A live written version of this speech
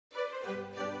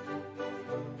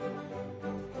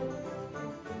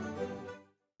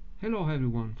Hello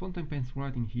everyone,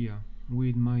 Fountainpenswriting here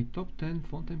with my top 10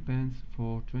 fountain pens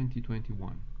for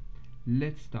 2021.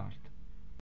 Let's start.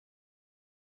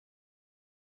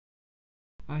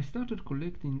 I started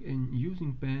collecting and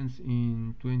using pens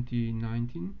in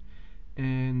 2019,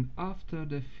 and after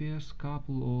the first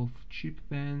couple of cheap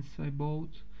pens I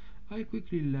bought, I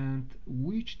quickly learned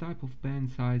which type of pen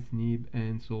size, nib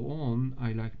and so on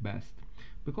I like best,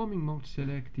 becoming more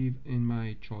selective in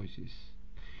my choices.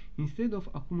 Instead of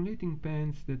accumulating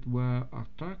pens that were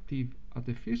attractive at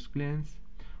the first glance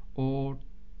or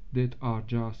that are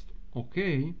just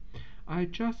okay, I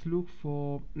just look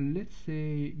for, let's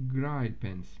say, Grail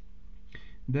pens.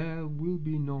 There will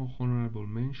be no honorable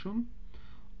mention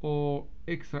or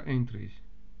extra entries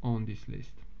on this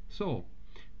list. So,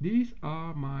 these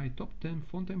are my top 10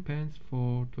 fountain pens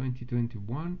for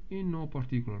 2021 in no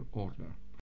particular order.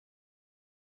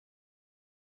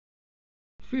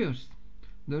 First,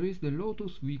 there is the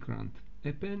Lotus Vikrant,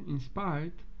 a pen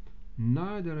inspired,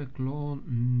 neither a clone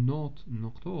nor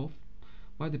knocked off,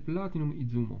 by the Platinum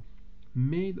Izumo,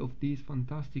 made of this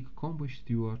fantastic Conway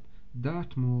Stewart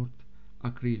Dartmouth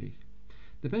acrylic.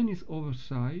 The pen is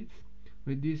oversized,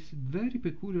 with this very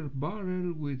peculiar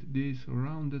barrel with this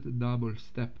rounded double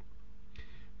step.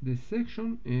 The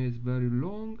section is very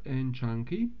long and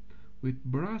chunky, with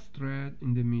brass thread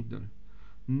in the middle.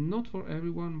 Not for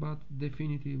everyone, but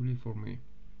definitively for me.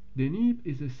 The nib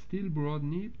is a steel broad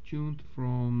nib tuned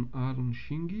from Aaron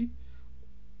Shingi,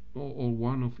 or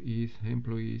one of his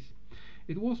employees.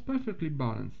 It was perfectly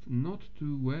balanced, not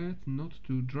too wet, not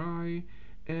too dry,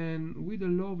 and with a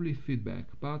lovely feedback.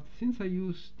 But since I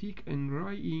use thick and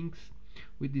dry inks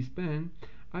with this pen,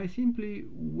 I simply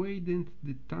widened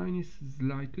the tiniest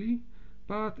slightly,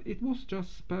 but it was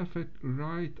just perfect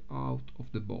right out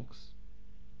of the box.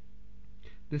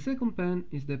 The second pen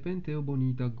is the PenTeo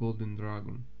Bonita Golden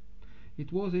Dragon.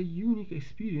 It was a unique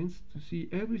experience to see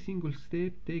every single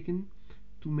step taken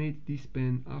to make this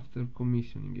pen after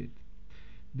commissioning it.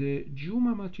 The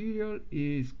Juma material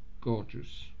is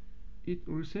gorgeous. It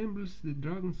resembles the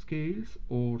dragon scales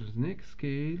or snake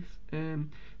scales,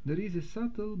 and there is a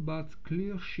subtle but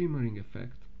clear shimmering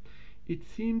effect. It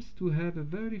seems to have a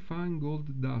very fine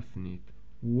gold dust in it.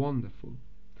 Wonderful.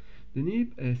 The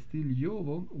nib, a steel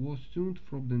Jovo, was tuned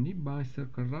from the nibmeister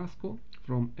Carrasco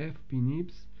from FP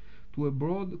Nibs to a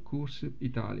broad cursive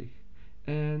italic,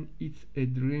 and it's a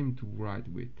dream to write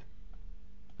with.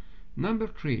 Number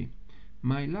 3.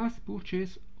 My last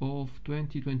purchase of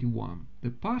 2021, the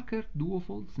Parker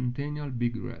Duofold Centennial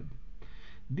Big Red.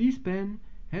 This pen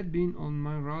had been on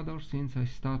my radar since I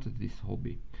started this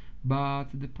hobby, but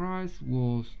the price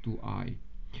was too high.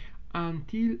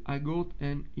 Until I got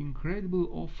an incredible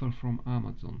offer from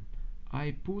Amazon.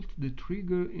 I pulled the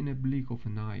trigger in a blink of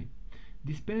an eye.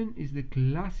 This pen is the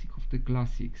classic of the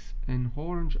classics, an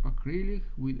orange acrylic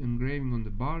with engraving on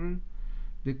the barrel,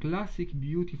 the classic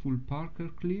beautiful Parker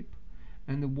clip,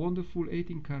 and the wonderful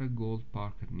 18-karat gold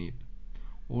Parker nib.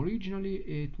 Originally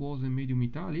it was a medium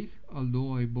metallic,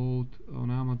 although I bought on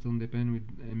Amazon the pen with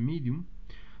a medium,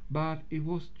 but it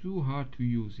was too hard to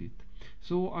use it.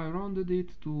 So I rounded it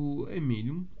to a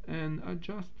medium and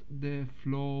adjust the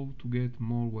flow to get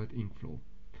more wet ink flow.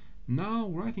 Now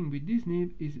writing with this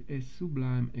nib is a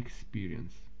sublime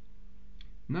experience.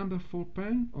 Number 4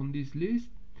 pen on this list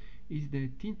is the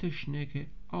Tintenschnecke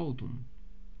Autumn.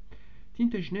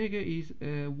 Tintenschnecke is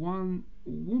a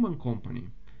one-woman company,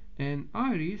 and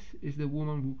Iris is the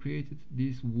woman who created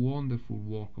this wonderful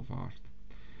work of art.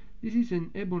 This is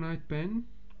an ebonite pen,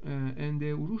 and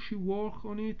the urushi work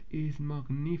on it is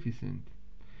magnificent.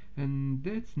 And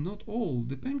that's not all.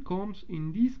 The pen comes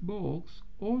in this box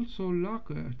also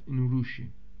lacquered in urushi.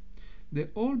 The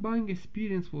whole buying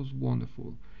experience was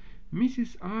wonderful.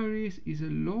 Mrs. Iris is a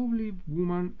lovely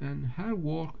woman and her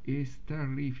work is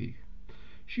terrific.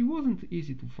 She wasn't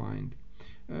easy to find.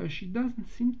 She doesn't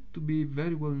seem to be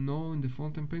very well known in the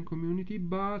fountain pen community,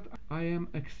 but I am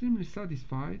extremely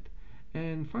satisfied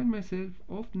and find myself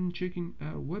often checking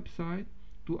her website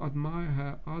to admire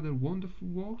her other wonderful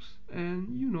works and,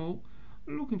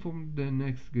 looking for the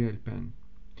next Grail pen.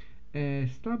 A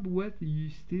stab wet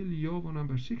steel Jovo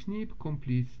number 6 nib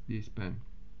completes this pen.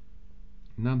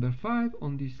 Number 5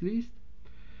 on this list,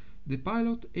 the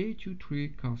Pilot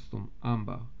A23 Custom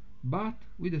Amber, but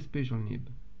with a special nib.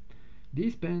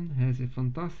 This pen has a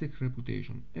fantastic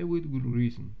reputation, and with good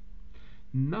reason.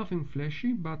 Nothing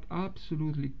flashy, but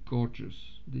absolutely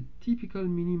gorgeous. The typical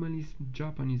minimalist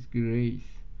Japanese grace.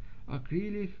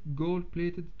 Acrylic,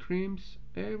 gold-plated trims,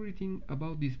 everything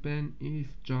about this pen is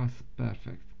just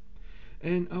perfect.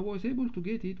 and I was able to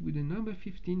get it with the number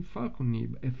 15 Falcon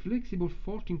nib, a flexible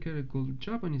 14 karat gold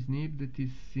Japanese nib that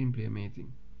is simply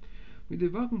amazing. With the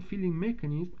vacuum filling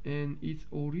mechanism and its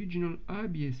original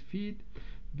ABS feed,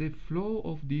 the flow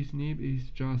of this nib is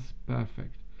just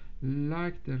perfect,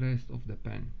 like the rest of the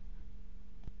pen.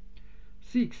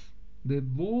 6. The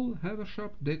Wahl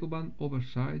Eversharp Decoband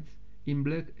Oversize in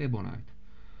black ebonite,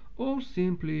 or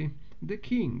simply the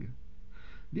king.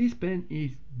 This pen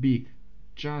is big,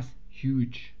 just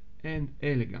huge and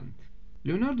elegant.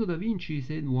 Leonardo da Vinci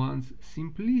said once,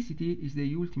 simplicity is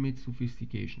the ultimate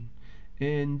sophistication.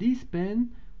 And this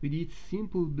pen, with its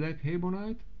simple black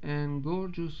ebonite and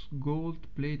gorgeous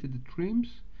gold-plated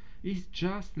trims, is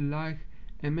just like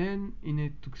a man in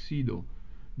a tuxedo,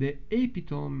 the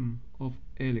epitome of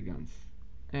elegance.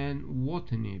 And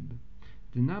what a nib!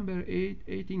 The number 8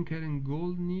 18 karat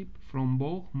gold nib from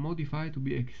Boch, modified to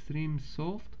be extreme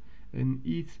soft, and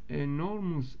its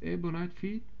enormous ebonite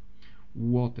feet.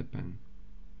 What a pen!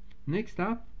 Next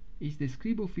up is the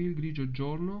Scribo Fil Grigio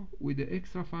Giorno with the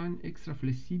extra fine, extra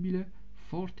flessibile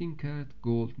 14 karat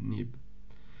gold nib.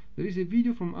 There is a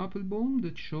video from Applebaum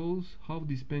that shows how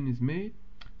this pen is made.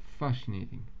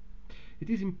 Fascinating. It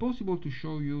is impossible to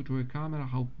show you to a camera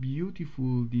how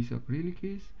beautiful this acrylic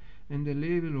is and the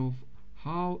level of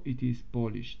how it is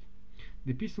polished.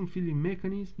 The piston filling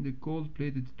mechanism, the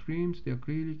gold-plated trims, the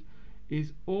acrylic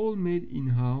is all made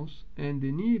in-house, and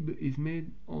the nib is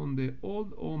made on the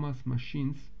old OMAS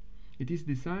machines. It is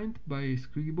designed by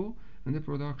Scribo and the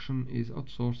production is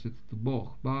outsourced to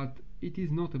Boch, but it is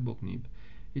not a Boch nib.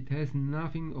 It has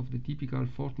nothing of the typical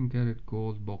 14 karat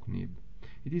gold Boch nib.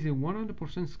 It is a 100%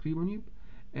 Scribo nib,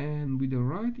 and with the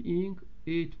right ink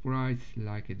it writes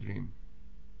like a dream.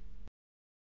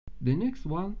 The next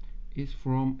one is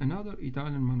from another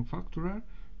Italian manufacturer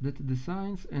that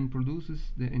designs and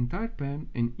produces the entire pen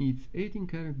and its 18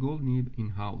 karat gold nib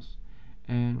in-house.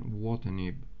 And what a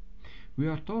nib! We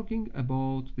are talking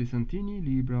about the Santini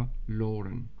Libra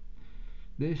Lauren.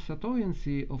 The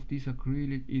satoyancy of this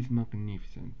acrylic is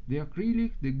magnificent. The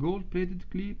acrylic, the gold-plated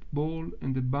clip, ball,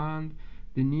 and the band,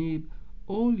 the nib,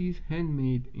 all is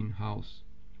handmade in-house.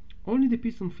 Only the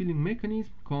piston filling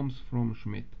mechanism comes from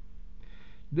Schmidt.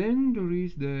 Then there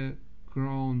is the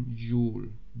crown jewel,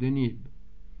 the nib.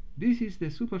 This is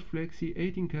the super flexy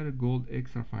 18 karat gold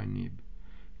extra fine nib.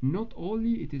 Not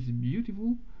only it is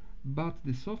beautiful, but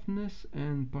the softness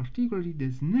and particularly the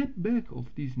snapback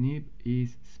of this nib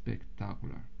is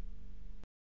spectacular.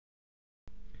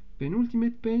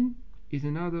 Penultimate pen is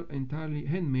another entirely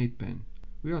handmade pen.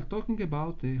 We are talking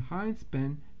about the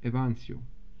HinzePen Evancio.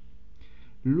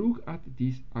 Look at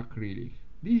this acrylic.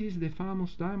 This is the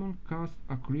famous diamond cast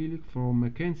acrylic from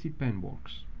Mackenzie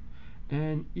Penworks,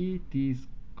 and it is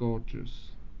gorgeous.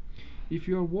 If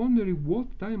you are wondering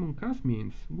what diamond cast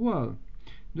means, well,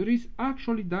 there is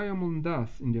actually diamond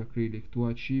dust in the acrylic to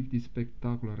achieve this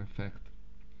spectacular effect.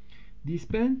 This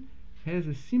pen has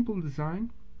a simple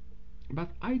design, but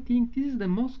I think this is the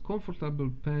most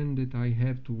comfortable pen that I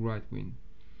have to write with.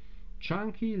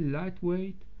 Chunky,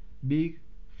 lightweight, big,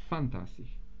 fantastic.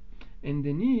 And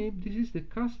the nib, this is the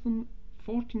custom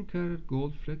 14 karat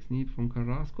gold flex nib from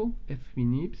Carrasco FV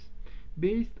Nibs,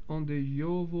 based on the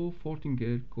Jovo 14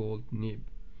 karat gold nib.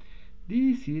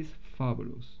 This is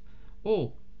fabulous.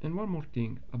 Oh, and one more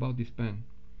thing about this pen.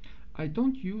 I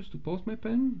don't use to post my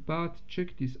pen, but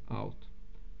check this out.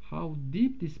 How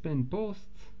deep this pen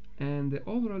posts, and the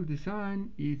overall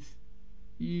design is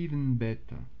even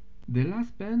better. The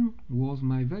last pen was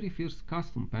my very first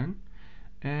custom pen,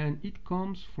 and it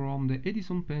comes from the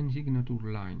Edison pen signature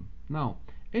line. Now,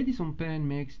 Edison pen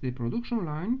makes the production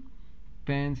line,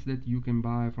 pens that you can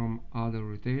buy from other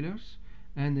retailers,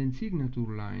 and then signature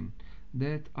line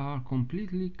that are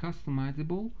completely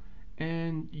customizable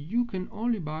and you can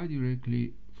only buy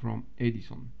directly from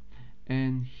Edison.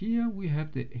 And here we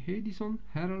have the Edison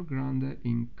Herald Grande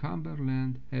in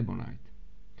Cumberland Ebonite.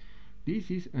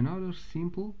 This is another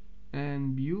simple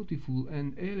and beautiful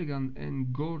and elegant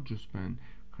and gorgeous pen,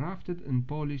 crafted and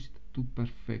polished to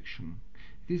perfection.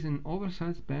 It is an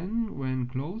oversized pen when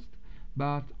closed,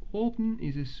 but open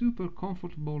is a super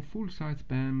comfortable full-size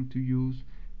pen to use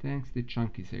thanks to the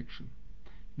chunky section.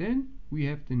 Then we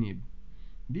have the nib.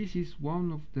 This is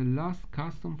one of the last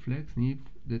custom flex nib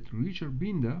that Richard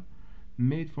Binder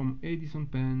made from Edison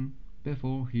pen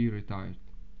before he retired.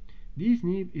 This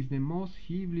nib is the most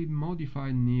heavily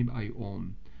modified nib I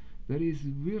own. There is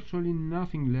virtually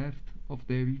nothing left of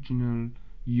the original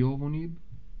Jovo nib.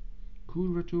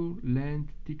 Curvature,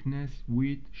 length, thickness,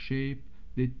 width, shape,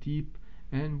 the tip,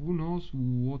 and who knows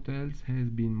what else has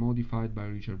been modified by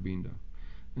Richard Binder.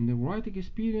 And the writing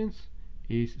experience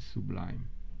is sublime.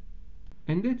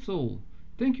 And that's all.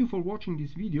 Thank you for watching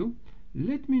this video.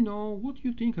 Let me know what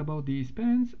you think about these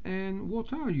pens and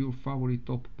what are your favorite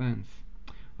top pens.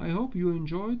 I hope you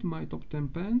enjoyed my top 10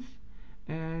 pens,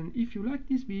 and if you like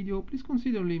this video, please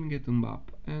consider leaving a thumb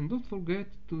up and don't forget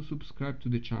to subscribe to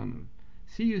the channel.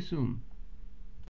 See you soon.